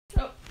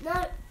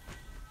No.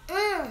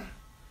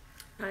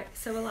 Right,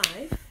 so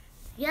alive.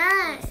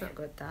 Yes. That's not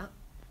good, that.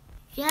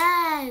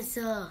 Yes.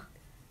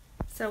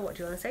 So what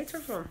do you want to say to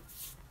everyone?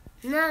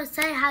 No,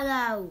 say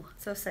hello.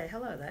 So say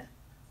hello there.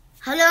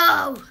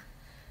 Hello.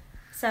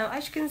 So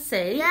as you can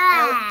see,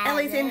 Yeah,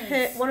 Ellie's in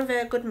yes. one of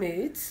her good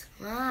moods.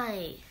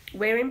 Right.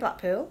 We're in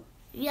Blackpool.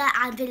 Yeah,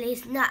 and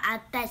Billy's not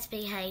at best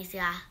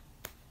behaviour.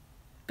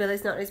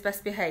 Billy's not in his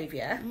best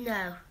behaviour.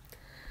 No.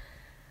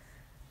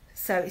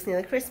 So it's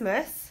nearly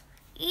Christmas.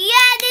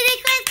 Yeah,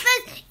 nearly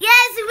Christmas.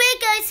 Yes,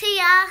 Wiggles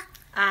here.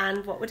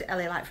 And what would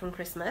Ellie like from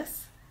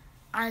Christmas?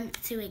 And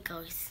two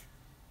Wiggles.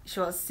 She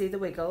wants to see the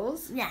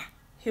Wiggles. Yeah.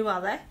 Who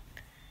are they?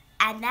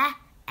 Anna,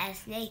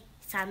 Esme,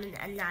 Simon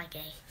and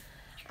Naggy.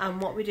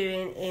 And what we're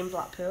doing in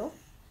Blackpool?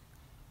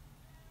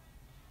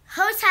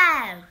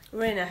 Hotel.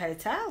 We're in a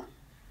hotel.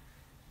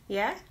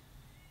 Yeah?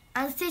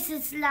 And this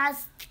is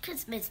last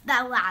Christmas,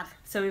 that one.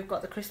 So we've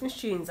got the Christmas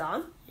tunes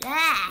on.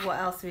 Yeah. What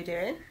else are we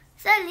doing?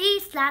 So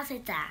Lee's last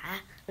is there.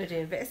 We're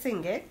doing a bit of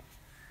singing.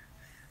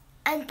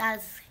 And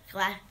that's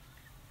one.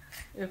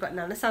 We've got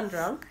Nana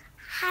Sandra on.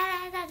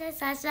 Hello, that is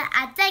Sasha.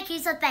 And thank you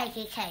for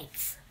baking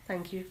cakes.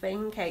 Thank you for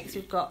baking cakes.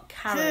 We've got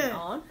Karen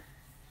on.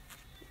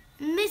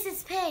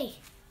 Mrs. P.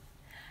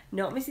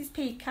 Not Mrs.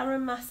 P,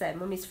 Karen Massey,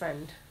 Mummy's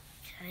friend.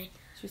 Okay.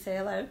 Should we say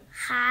hello?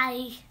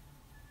 Hi.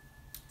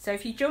 So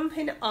if you're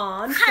jumping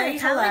on, Hi, say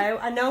hello.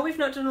 I know we've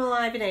not done a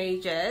live in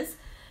ages,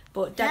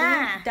 but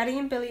Daddy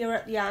and Billy are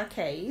at the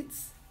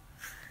arcades.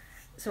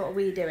 So what are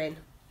we doing?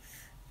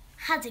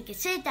 Having a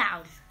sit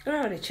down. We're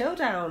having a chill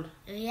down.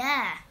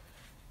 Yeah.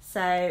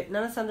 So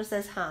Nana Sandra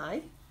says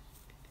hi.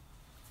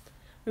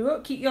 We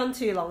won't keep you on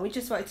too long. We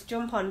just wanted to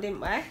jump on,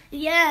 didn't we?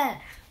 Yeah.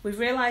 We've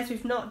realised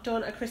we've not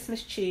done a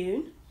Christmas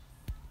tune.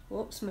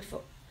 Whoops, my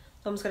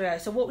thumb's going to go.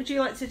 So what would you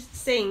like to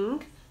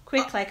sing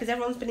quickly? Because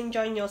everyone's been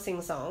enjoying your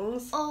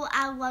sing-songs. All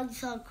I want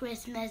for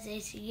Christmas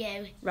is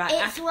you. Right.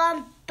 It's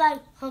one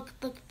book, hook,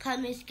 book,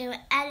 promise, go,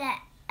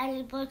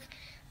 Ellie book,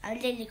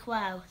 and Lily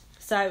Crow.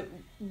 So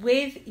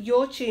with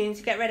your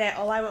tunes, get ready.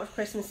 All I want for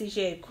Christmas is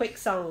you. Quick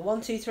song.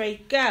 1, 2,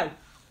 3, go.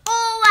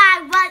 All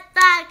I want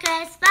for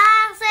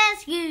Christmas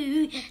is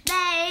you,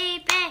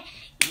 baby.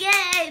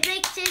 Yeah,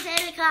 big cheers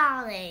and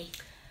Carly.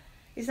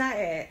 Is that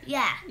it?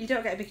 Yeah. You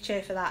don't get a big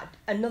cheer for that.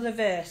 Another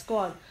verse. Go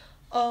on.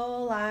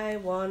 All I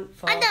want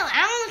for... I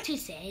want to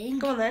sing.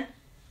 Go on then.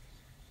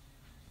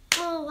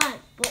 All I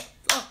want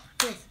for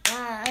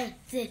Christmas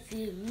is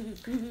you,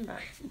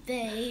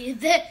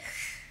 baby.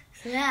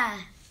 Yeah.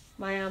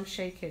 My arm's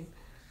shaking.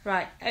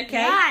 Right,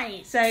 okay.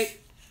 Right. So,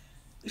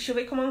 should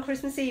we come on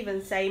Christmas Eve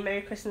and say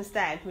Merry Christmas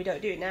then? We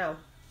don't do it now.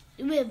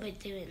 We'll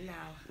do it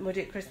now. We'll do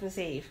it Christmas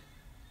Eve.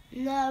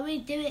 No, we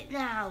do it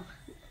now.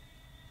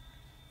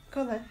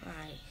 Go on then.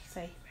 Right.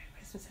 Say Merry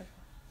Christmas, everyone.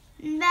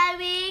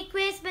 Merry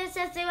Christmas,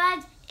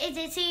 everyone. It's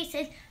a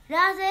season.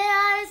 Nothing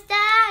on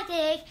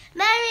static.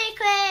 Merry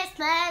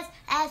Christmas,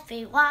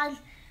 everyone.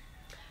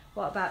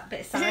 What about a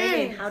bit of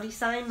signing? How do you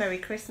sign Merry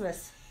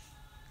Christmas?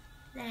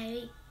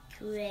 Merry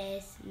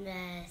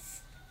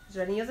Christmas. Is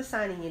there any other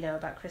signing you know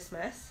about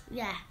Christmas?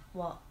 Yeah.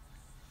 What?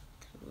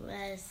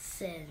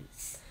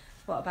 Presents.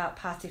 What about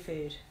party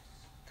food?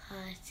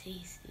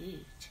 Party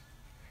food.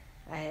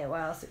 What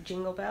else?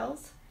 Jingle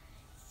bells?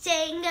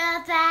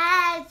 Jingle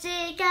bells,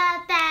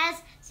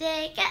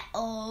 jingle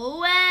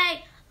all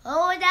way.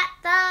 Oh, that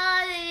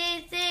song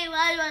is the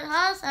one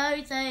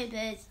also so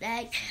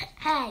mistake.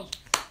 Hey.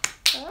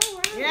 Oh,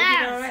 wow. Yes. You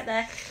did all right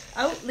there.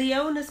 Oh,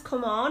 Leona's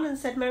come on and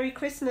said Merry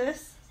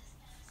Christmas.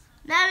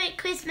 Merry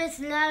Christmas,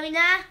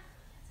 Lona.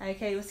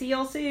 Okay, we'll see you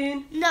all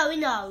soon. No, we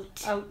don't.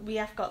 Oh, we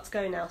have got to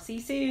go now. See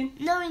you soon.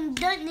 No, we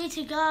don't need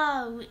to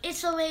go.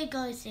 It's the way it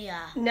goes here.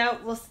 No,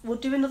 we'll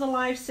do another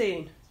live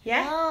soon.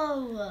 Yeah?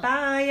 No.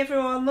 Bye,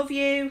 everyone. Love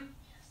you.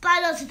 Bye,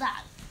 not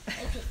bye.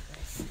 Merry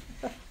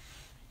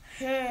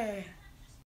Christmas.